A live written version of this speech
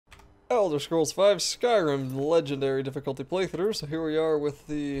Elder Scrolls V Skyrim Legendary Difficulty playthrough. So here we are with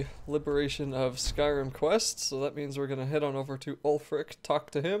the Liberation of Skyrim quest. So that means we're going to head on over to Ulfric,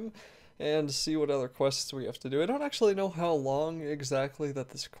 talk to him, and see what other quests we have to do. I don't actually know how long exactly that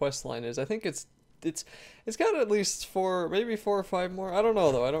this quest line is. I think it's got at least maybe 4 or 5 more. I don't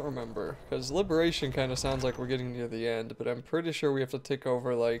know though, I don't remember. Because Liberation kind of sounds like we're getting near the end, but I'm pretty sure we have to take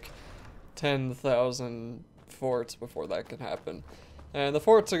over like 10,000 forts before that can happen. And the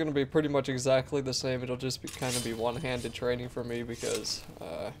forts are going to be pretty much exactly the same. It'll just be kind of be one-handed training for me because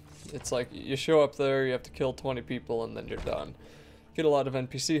it's like you show up there, you have to kill 20 people, and then you're done. Get a lot of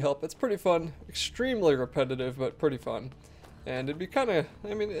NPC help. It's pretty fun. Extremely repetitive, but pretty fun. And it'd be kind of,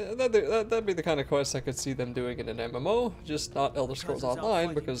 I mean, that'd be the kind of quest I could see them doing in an MMO, just not Elder Scrolls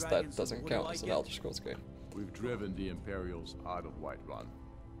Online, because that doesn't count as an Elder Scrolls game. We've driven the Imperials out of Whiterun.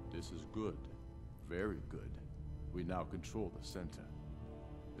 This is good. Very good. We now control the center.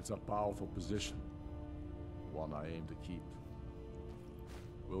 It's a powerful position, one I aim to keep.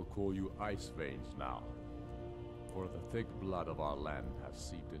 We'll call you Ice Veins now, for the thick blood of our land has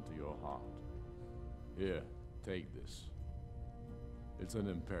seeped into your heart. Here, take this. It's an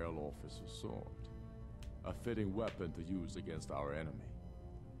Imperial officer's sword, a fitting weapon to use against our enemy.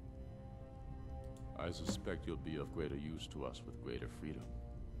 I suspect you'll be of greater use to us with greater freedom.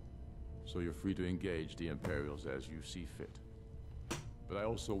 So you're free to engage the Imperials as you see fit. But I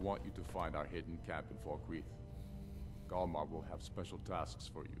also want you to find our hidden camp in Falkreath. Galmar will have special tasks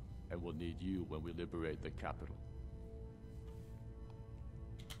for you, and will need you when we liberate the capital.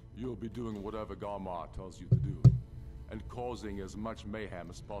 You'll be doing whatever Galmar tells you to do, and causing as much mayhem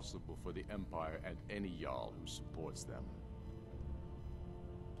as possible for the Empire and any Jarl who supports them.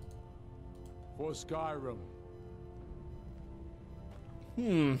 For Skyrim.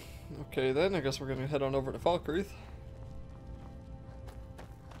 Okay then, I guess we're gonna head on over to Falkreath.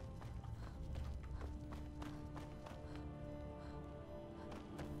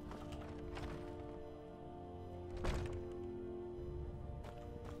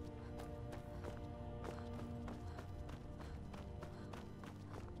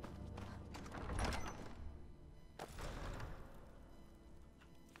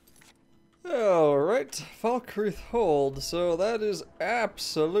 Alright, Falkreath Hold. So that is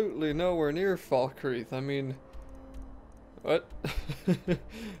absolutely nowhere near Falkreath. I mean, what?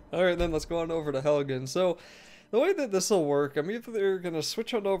 Alright then, let's go on over to Helgen. So, the way that this will work, I'm either going to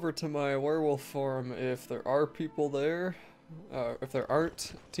switch on over to my werewolf form if there are people there, if there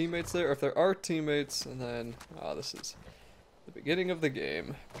aren't teammates there. If there are teammates, and then, this is the beginning of the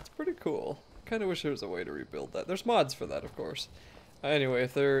game. It's pretty cool. Kind of wish there was a way to rebuild that. There's mods for that, of course. Anyway,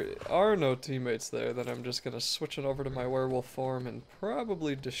 if there are no teammates there, then I'm just going to switch it over to my werewolf form and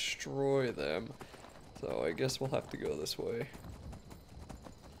probably destroy them. So I guess we'll have to go this way.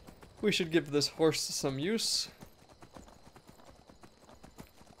 We should give this horse some use.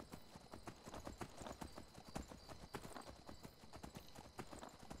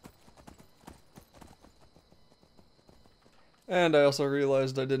 And I also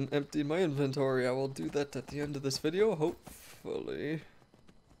realized I didn't empty my inventory. I will do that at the end of this video, hopefully.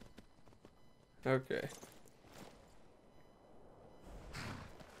 Okay.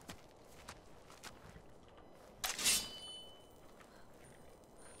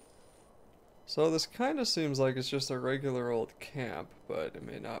 So this kind of seems like it's just a regular old camp, but it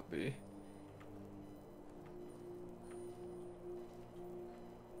may not be.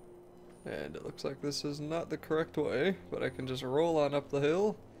 And it looks like this is not the correct way, but I can just roll on up the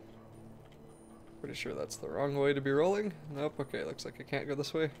hill. Pretty sure that's the wrong way to be rolling. Nope, okay, looks like I can't go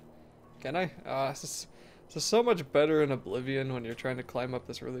this way. Can I? This is so much better in Oblivion when you're trying to climb up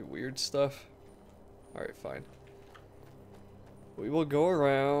this really weird stuff. Alright, fine. We will go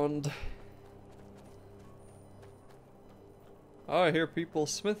around. Oh, I hear people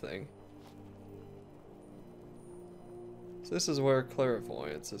smithing. So this is where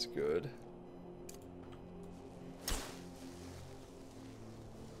clairvoyance is good.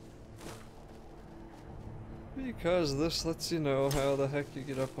 Because this lets you know how the heck you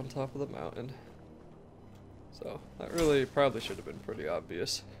get up on top of the mountain. So, that really probably should have been pretty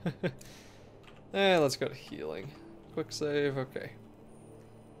obvious. And let's go to healing. Quick save, okay.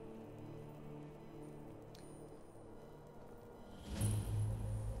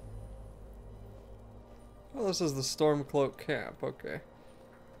 Oh, this is the Stormcloak camp, okay.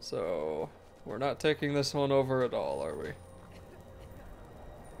 So, we're not taking this one over at all, are we?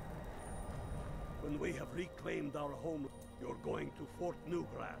 When we have reclaimed our home, you're going to Fort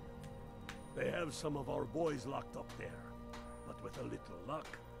Newgrad. They have some of our boys locked up there. But with a little luck,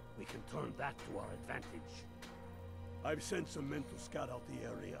 we can turn that to our advantage. I've sent some men to scout out the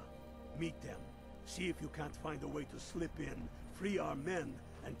area. Meet them. See if you can't find a way to slip in, free our men,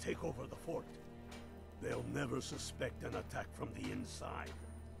 and take over the fort. They'll never suspect an attack from the inside.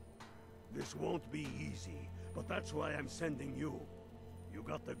 This won't be easy, but that's why I'm sending you. You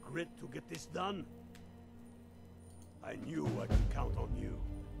got the grit to get this done? I knew I could count on you.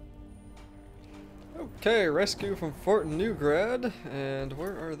 Okay, rescue from Fort Newgrad, and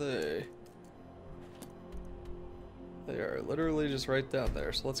where are they? They are literally just right down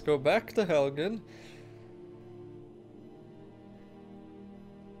there, so let's go back to Helgen.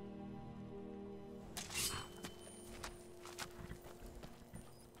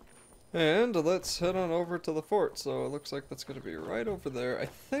 And let's head on over to the fort, so it looks like that's going to be right over there. I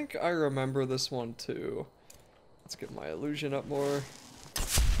think I remember this one too. Let's get my illusion up more.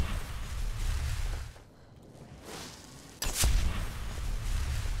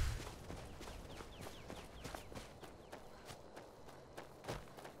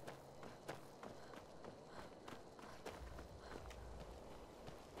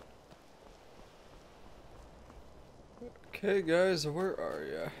 Okay guys, where are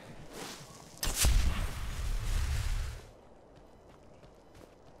ya?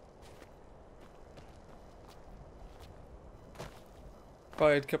 If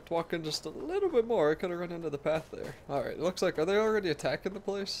I had kept walking just a little bit more, I could have run into the path there. Alright, it looks like, are they already attacking the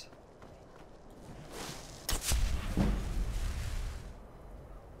place?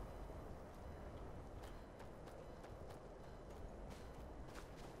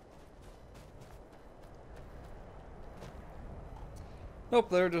 Nope,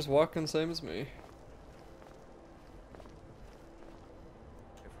 they're just walking same as me.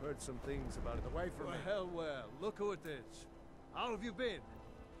 I've heard some things about it away from me. Well, well, look who it is. How have you been?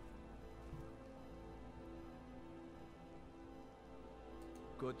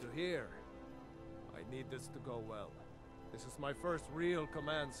 Good to hear. I need this to go well. This is my first real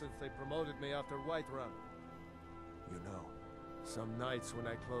command since they promoted me after Whiterun. You know, some nights when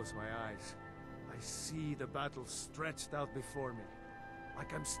I close my eyes, I see the battle stretched out before me,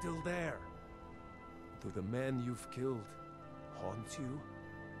 like I'm still there. Do the men you've killed haunt you?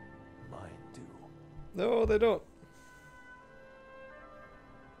 Mine do. No, they don't.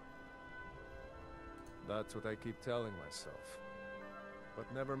 That's what I keep telling myself.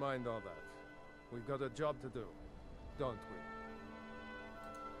 But never mind all that. We've got a job to do, don't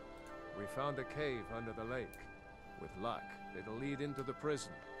we? We found a cave under the lake. With luck, it'll lead into the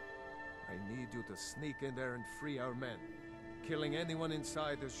prison. I need you to sneak in there and free our men, killing anyone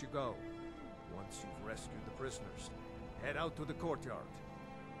inside as you go. Once you've rescued the prisoners, head out to the courtyard.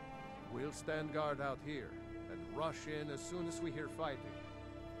 We'll stand guard out here and rush in as soon as we hear fighting.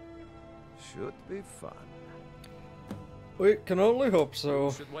 Should be fun. We can only hope so.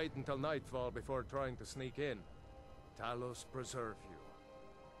 You should wait until nightfall before trying to sneak in. Talos preserve you.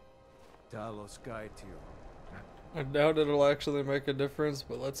 Talos guide you. I doubt it'll actually make a difference,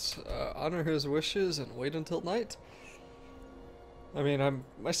 but let's honor his wishes and wait until night. I mean,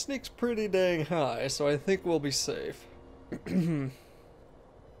 my sneak's pretty dang high, so I think we'll be safe.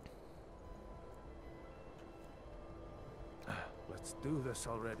 Let's do this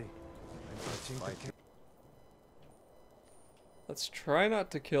already. Let's try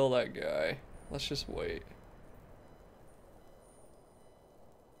not to kill that guy. Let's just wait.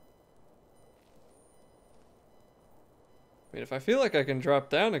 I mean, if I feel like I can drop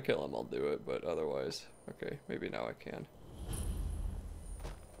down and kill him, I'll do it, but otherwise... Okay, maybe now I can.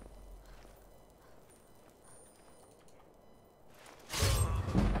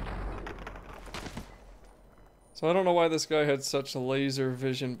 So I don't know why this guy had such laser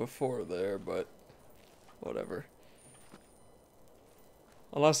vision before there, but whatever.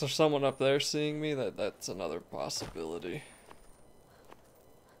 Unless there's someone up there seeing me, that's another possibility.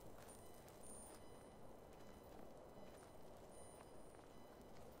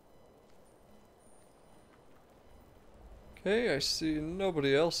 Okay, I see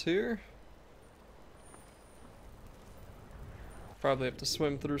nobody else here. Probably have to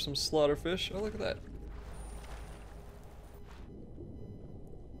swim through some slaughterfish. Oh, look at that.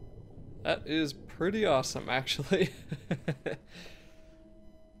 That is pretty awesome, actually.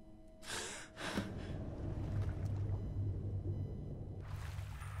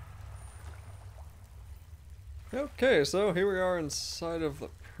 Okay, so here we are inside of the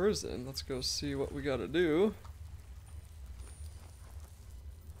prison. Let's go see what we gotta do.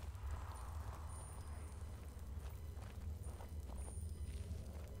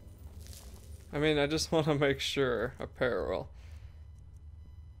 I mean, I just want to make sure. Apparel.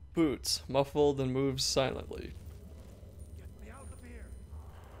 Boots, muffled and moves silently. Get me out of here.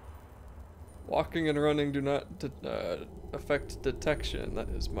 Walking and running do not affect detection. That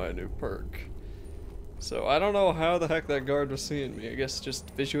is my new perk. So I don't know how the heck that guard was seeing me. I guess just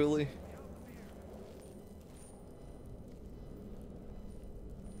visually.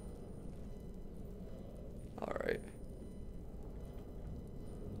 Alright.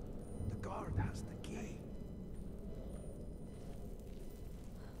 The guard has the key.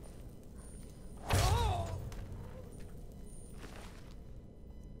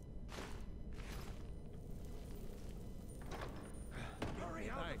 Hurry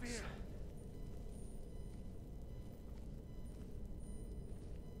out of here.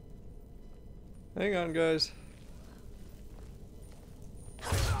 Hang on, guys.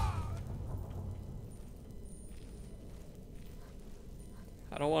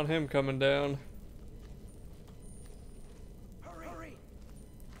 I don't want him coming down. Hurry.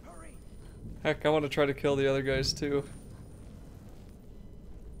 Hurry. Heck, I want to try to kill the other guys too.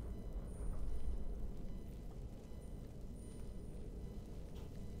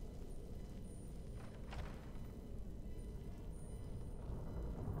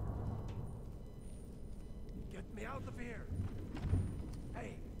 Get me out of here.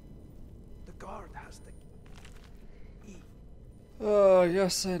 Hey, the guard has the key. Oh,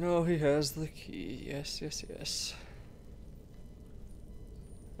 yes, I know he has the key. Yes, yes, yes.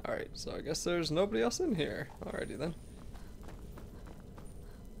 Alright, so I guess there's nobody else in here. Alrighty then.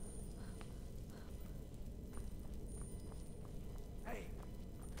 Hey,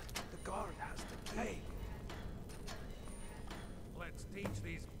 the guard has the key. Hey. Let's teach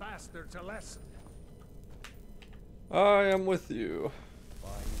these bastards a lesson. I am with you.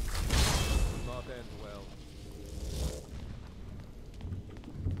 Will not end well.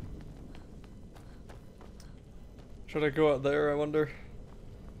 Should I go out there, I wonder?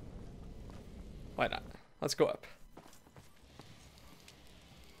 Why not? Let's go up.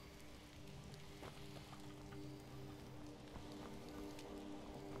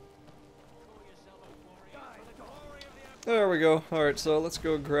 There we go. Alright, so let's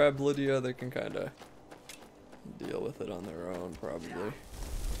go grab Lydia. They can kind of deal with it on their own, probably.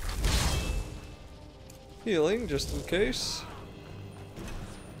 Healing, just in case.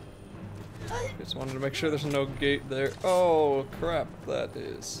 Just wanted to make sure there's no gate there. Oh, crap. That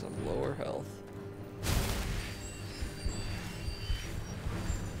is some lower health.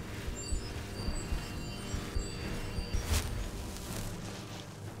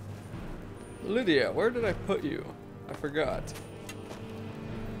 Lydia, where did I put you? I forgot.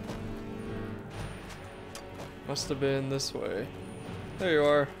 Must have been this way. There you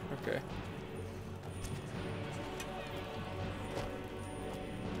are. Okay.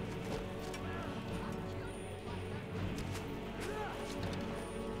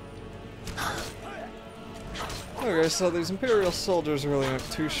 Okay, so these Imperial soldiers really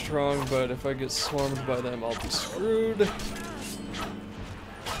aren't too strong, but if I get swarmed by them, I'll be screwed.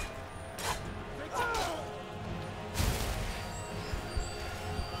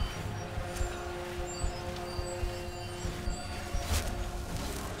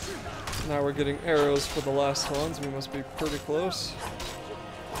 Now we're getting arrows for the last ones. We must be pretty close.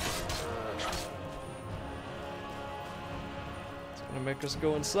 It's gonna make us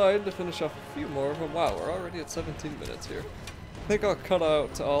go inside to finish off a few more of them. Wow, we're already at 17 minutes here. I think I'll cut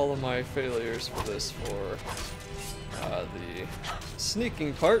out all of my failures for this for the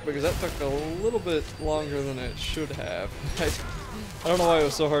sneaking part, because that took a little bit longer than it should have. I don't know why it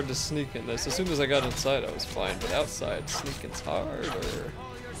was so hard to sneak in this. As soon as I got inside, I was fine, but outside, sneaking's hard, or...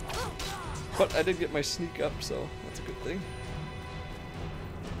 But I did get my sneak up, so that's a good thing.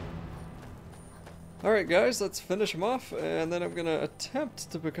 Alright guys, let's finish them off, and then I'm gonna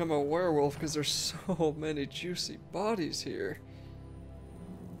attempt to become a werewolf, because there's so many juicy bodies here.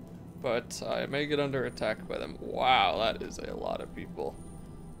 But I may get under attack by them. Wow, that is a lot of people.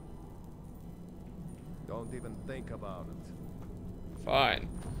 Don't even think about it. Fine.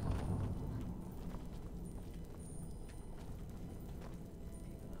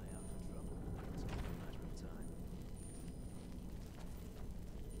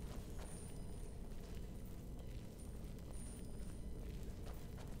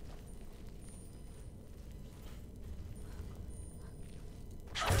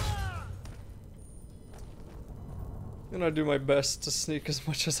 I'm gonna do my best to sneak as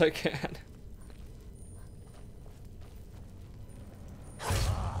much as I can.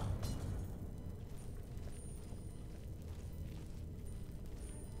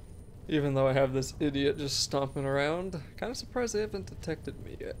 Even though I have this idiot just stomping around, kind of surprised they haven't detected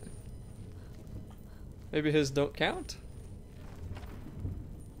me yet. Maybe his don't count?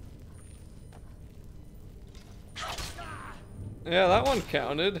 Yeah, that one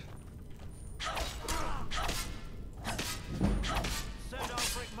counted.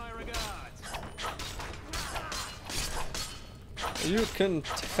 You can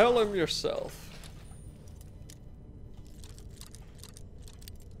tell him yourself.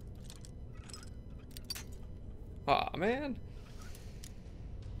 Aw, man.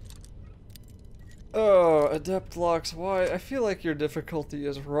 Oh, adept locks. Why? I feel like your difficulty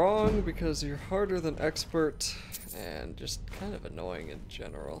is wrong because you're harder than expert and just kind of annoying in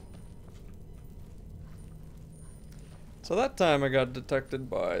general. So that time I got detected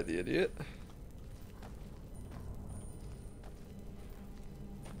by the idiot.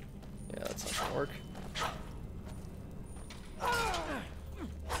 Yeah, that's not gonna work.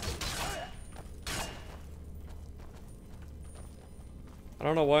 I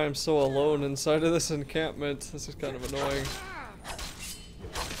don't know why I'm so alone inside of this encampment. This is kind of annoying.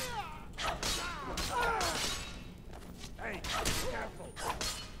 Hey, careful.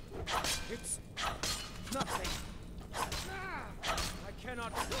 It's nothing. I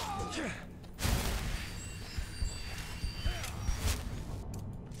cannot.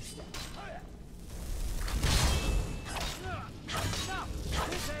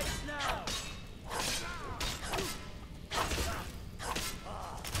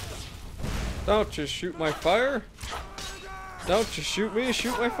 Don't you shoot my fire! Don't you shoot me,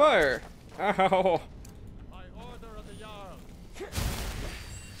 shoot my fire! Ow! By order of the Jarl.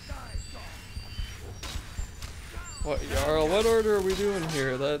 What Jarl? What order are we doing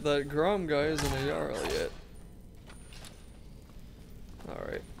here? That Grom guy isn't a Jarl yet.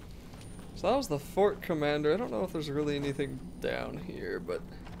 Alright. So that was the fort commander. I don't know if there's really anything down here, but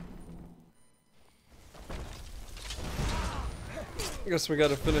I guess we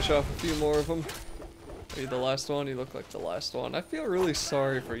gotta finish off a few more of them. Are you the last one? You look like the last one. I feel really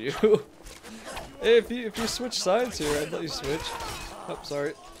sorry for you. Hey, if you switch sides here, I'd let you switch. Oh,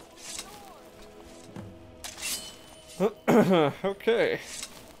 sorry. Okay.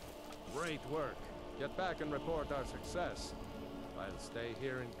 Great work. Get back and report our success. I'll stay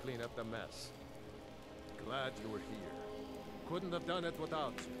here and clean up the mess. Glad you were here. Couldn't have done it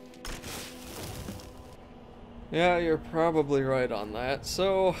without you. Yeah, you're probably right on that.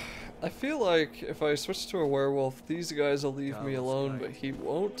 So, I feel like if I switch to a werewolf, these guys will leave me alone, but he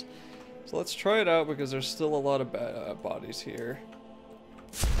won't. So let's try it out because there's still a lot of bodies here.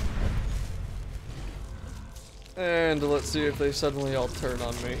 And let's see if they suddenly all turn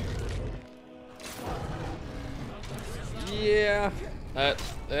on me. Yeah, that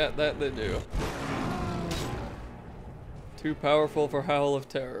they do. Too powerful for Howl of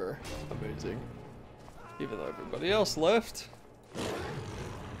Terror. Amazing. Even though everybody else left.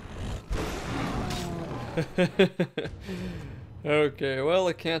 Okay, well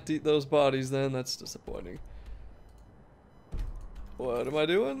I can't eat those bodies then, that's disappointing. What am I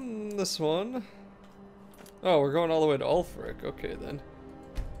doing? This one? Oh, we're going all the way to Ulfric. Okay then.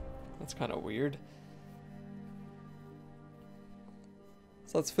 That's kind of weird.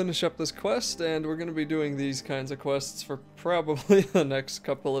 So let's finish up this quest, and we're going to be doing these kinds of quests for probably the next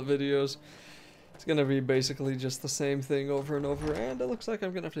couple of videos. It's going to be basically just the same thing over and over, and it looks like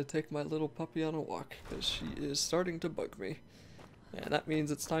I'm going to have to take my little puppy on a walk, because she is starting to bug me. And that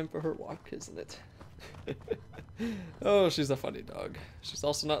means it's time for her walk, isn't it? Oh, she's a funny dog. She's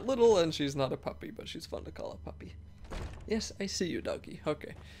also not little, and she's not a puppy, but she's fun to call a puppy. Yes, I see you, doggy.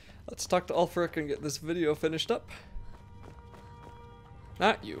 Okay, let's talk to Ulfric and get this video finished up.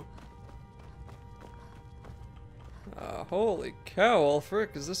 Not you. Holy cow,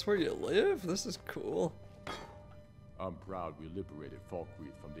 Ulfric, is this where you live? This is cool. I'm proud we liberated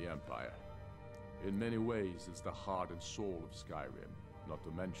Falkreath from the Empire. In many ways, it's the heart and soul of Skyrim, not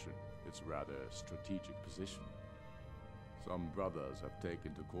to mention its rather strategic position. Some brothers have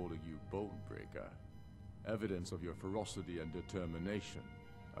taken to calling you Bonebreaker, evidence of your ferocity and determination,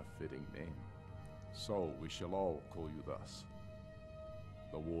 a fitting name. So we shall all call you thus.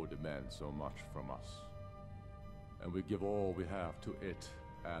 The war demands so much from us, and we give all we have to it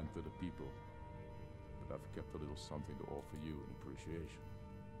and to the people. But I've kept a little something to offer you in appreciation.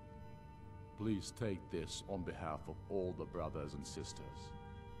 Please take this on behalf of all the brothers and sisters.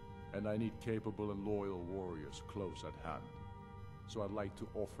 And I need capable and loyal warriors close at hand. So I'd like to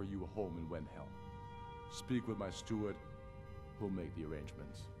offer you a home in Wenhelm. Speak with my steward, who'll make the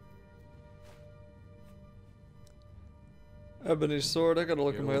arrangements. Ebony sword, I gotta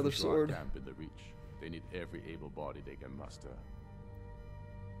look at my other sword. Camp in the Reach. They need every able body they can muster.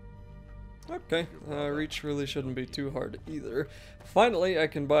 Okay, Reach really shouldn't be too hard either. Finally, I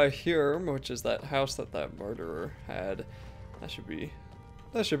can buy Hjörm, which is that house that murderer had. That should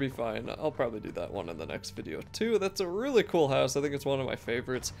be fine. I'll probably do that one in the next video too. That's a really cool house. I think it's one of my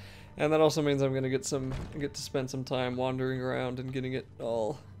favorites. And that also means I'm gonna get to spend some time wandering around and getting it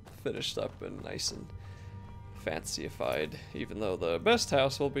all finished up and nice and fancified, even though the best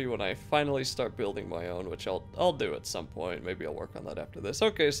house will be when I finally start building my own, which I'll do at some point. Maybe I'll work on that after this.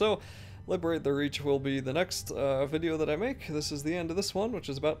 Okay, so Liberate the Reach will be the next video that I make. This is the end of this one, which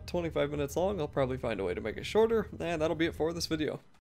is about 25 minutes long. I'll probably find a way to make it shorter, and that'll be it for this video.